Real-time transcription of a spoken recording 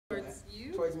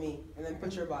towards me, and then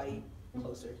put your body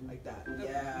closer, like that.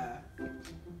 Yeah.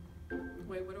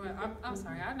 Wait, what do I'm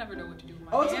sorry, I never know what to do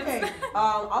with my hands. It's okay.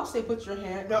 I'll say put your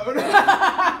hand. No.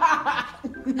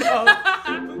 No.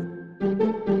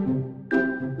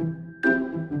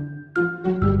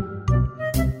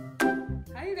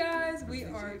 Hi, you guys. We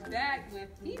are back with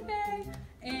Ife,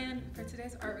 and for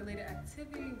today's art-related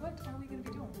activity, what are we going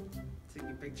to be doing?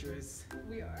 Taking pictures.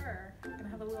 We are gonna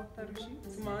have a little photo shoot.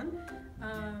 Come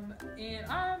on. And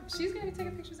she's gonna be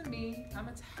taking pictures of me. I'm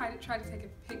gonna try to take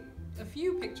a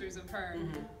few pictures of her,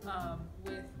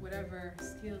 with whatever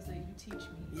skills that you teach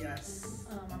me. Yes.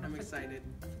 I'm excited.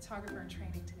 A photographer in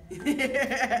training today.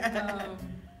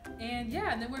 And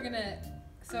yeah, and then we're gonna.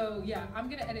 So yeah, I'm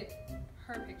gonna edit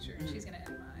her picture. And she's gonna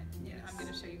edit mine. Yes. And I'm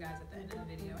gonna show you guys at the end of the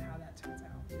video how that turns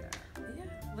out. Yeah. But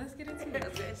yeah. Let's get into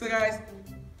it. So guys.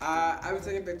 I've been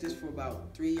taking pictures for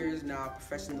about 3 years now,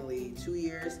 professionally 2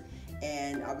 years,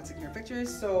 and I've been taking her pictures.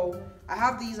 So I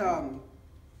have these long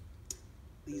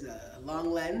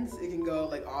lens. It can go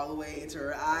like all the way into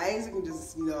her eyes. It can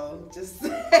just all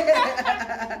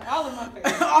in my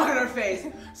face, all in her face.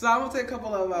 So I'm gonna take a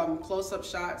couple of close-up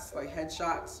shots, like head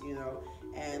shots,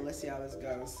 and let's see how this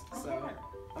goes. Okay. So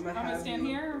I'm gonna stand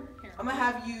here. I'm gonna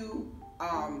have you.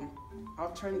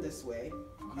 I'll turn this way.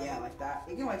 Okay. Yeah, like that.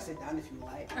 You can like sit down if you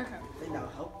like. Okay. Then that'll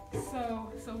help.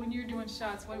 So when you're doing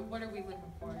shots, what are we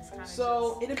looking for? It's kind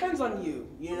of it depends on you.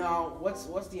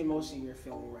 What's the emotion you're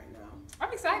feeling right now?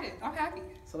 I'm excited. I'm happy.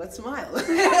 So let's smile.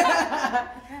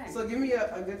 Okay. So give me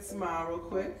a good smile real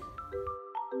quick.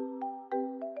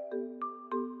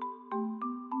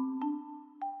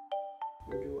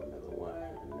 We'll do another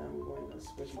one, and then I'm going to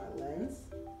switch my lens.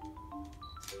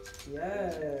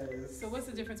 Yes. So what's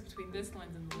the difference between this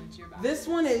lens and the lens you're about? This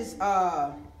one is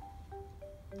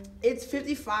it's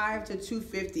 55 to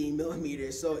 250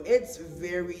 millimeters, so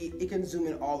it can zoom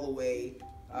in all the way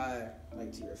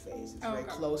like to your face. It's very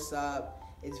close up.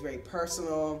 It's very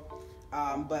personal.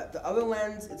 But the other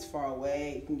lens, it's far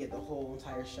away. You can get the whole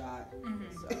entire shot.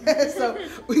 Mm-hmm. So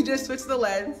we just switched the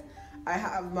lens. I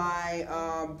have my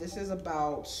this is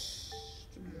about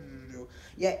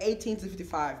 18 to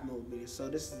 55 millimeters. So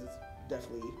this is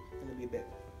definitely going to be a bit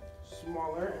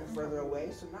smaller and further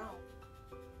away. So now,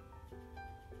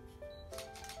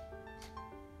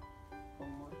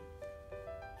 one more.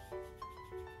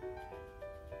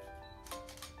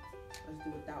 Let's do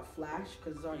it without flash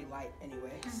because it's already light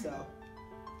anyway. So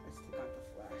let's take out the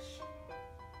flash.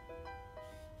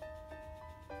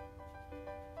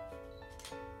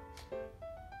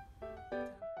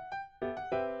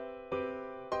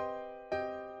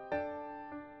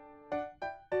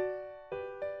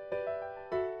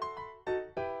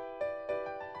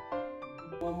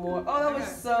 One more. Oh, that was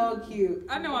so cute.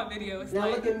 I know on video. Now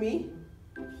look at me.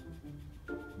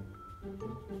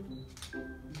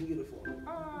 Beautiful.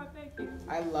 Oh, thank you.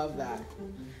 I love that.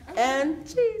 And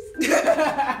cheese.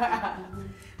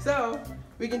 So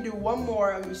we can do one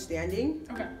more of you standing.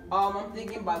 Okay. I'm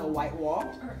thinking by the white wall.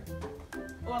 Alright.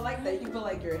 Oh, I like that. You can put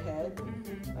like your head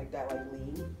like that, like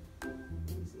lean. Let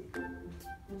me see.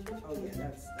 Oh yeah,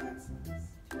 that's nice.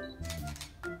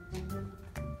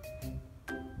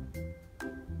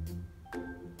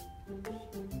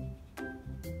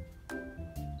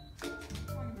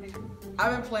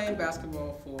 I've been playing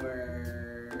basketball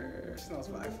since I was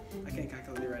 5. I can't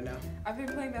calculate it right now. I've been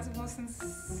playing basketball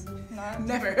since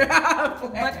never.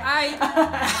 But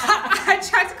I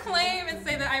tried to claim and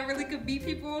say that I really could beat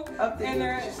people. I'm thinking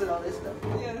you should all this stuff.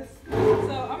 Yes.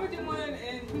 So I'm gonna do one,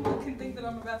 and people can think that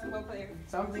I'm a basketball player.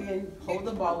 So I'm thinking, hold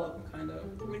the ball up, kind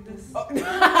of. With this. Oh.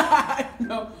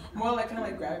 No, more like kind of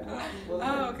like grab it.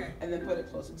 Oh, okay. And then put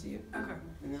it closer to you. Okay.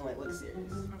 And then like look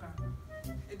serious. Okay.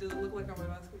 It doesn't look like I'm a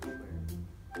basketball player.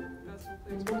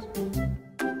 Basketball player's picture.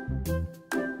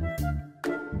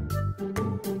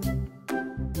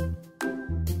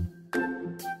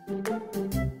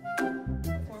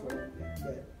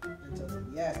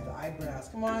 Yes, the eyebrows.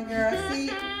 Come on, girl. See?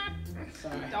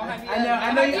 Sorry. Don't have me up. I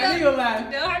know you'll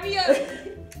laugh. Don't have me up.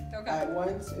 Okay. All right,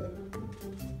 1, 2.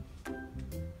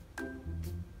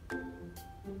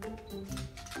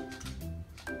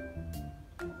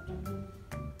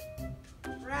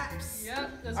 Wraps. Yep.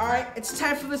 All right, it's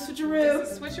time for the switcheroo.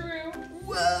 This is switcheroo.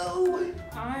 Whoa.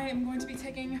 I am going to be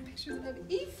taking pictures of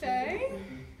Ife. Okay.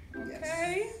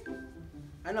 Yes.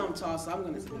 I know I'm tall, so I'm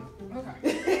gonna sit down.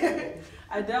 Okay.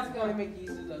 I definitely want to make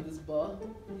use of this ball.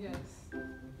 Yes.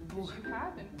 You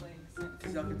have been playing since.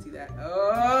 Because y'all can see that.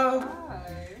 Oh.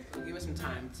 Hi. Give us some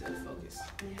time to focus.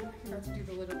 Yeah, I forgot to do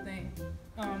the little thing.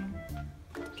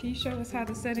 Can you show us how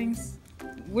the settings?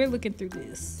 We're looking through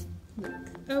this.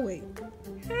 Oh wait.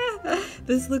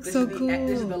 This looks so cool.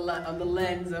 This is on the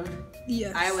lens of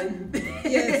island.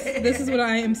 Yes, this is what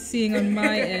I am seeing on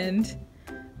my end.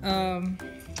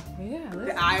 Yeah,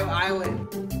 the island.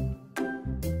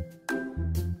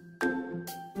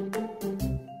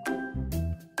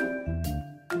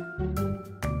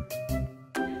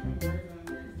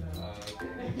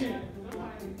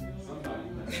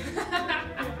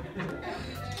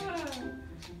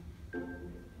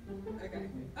 Okay,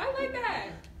 I like that.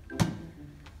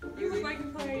 You look like you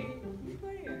playing.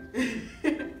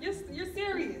 You're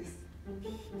serious.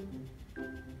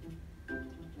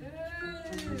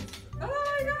 Yes. Oh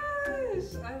my gosh,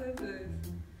 I love this.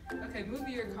 Okay, move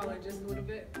your collar just a little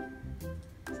bit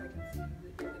so I can see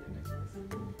the other necklace.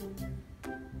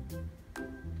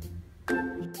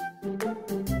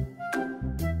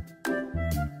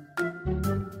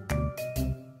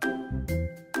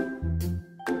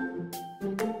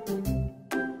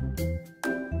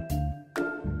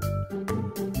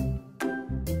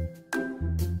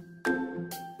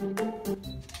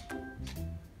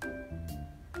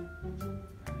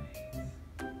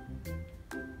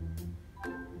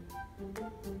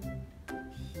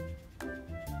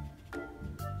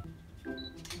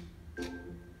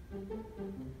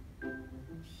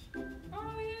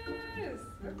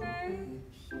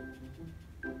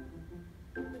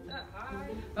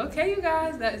 Okay, you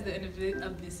guys, that is the end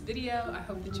of this video. I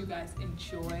hope that you guys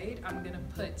enjoyed. I'm gonna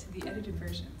put the edited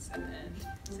versions at the end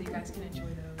so you guys can enjoy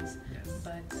those. Yes.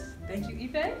 But thank you,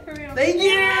 Ife, for being on. Thank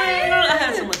you. I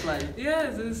had so much fun.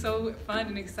 Yes, it was so fun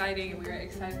and exciting. We were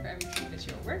excited for everything that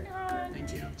you're working on.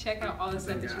 Thank you. Check out all the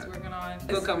stuff that she's working on.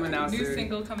 Still coming out new soon.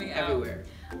 Single coming out everywhere.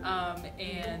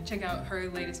 And check out her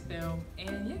latest film.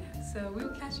 And yeah, so we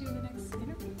will catch you in the next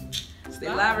interview. Stay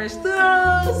lavish.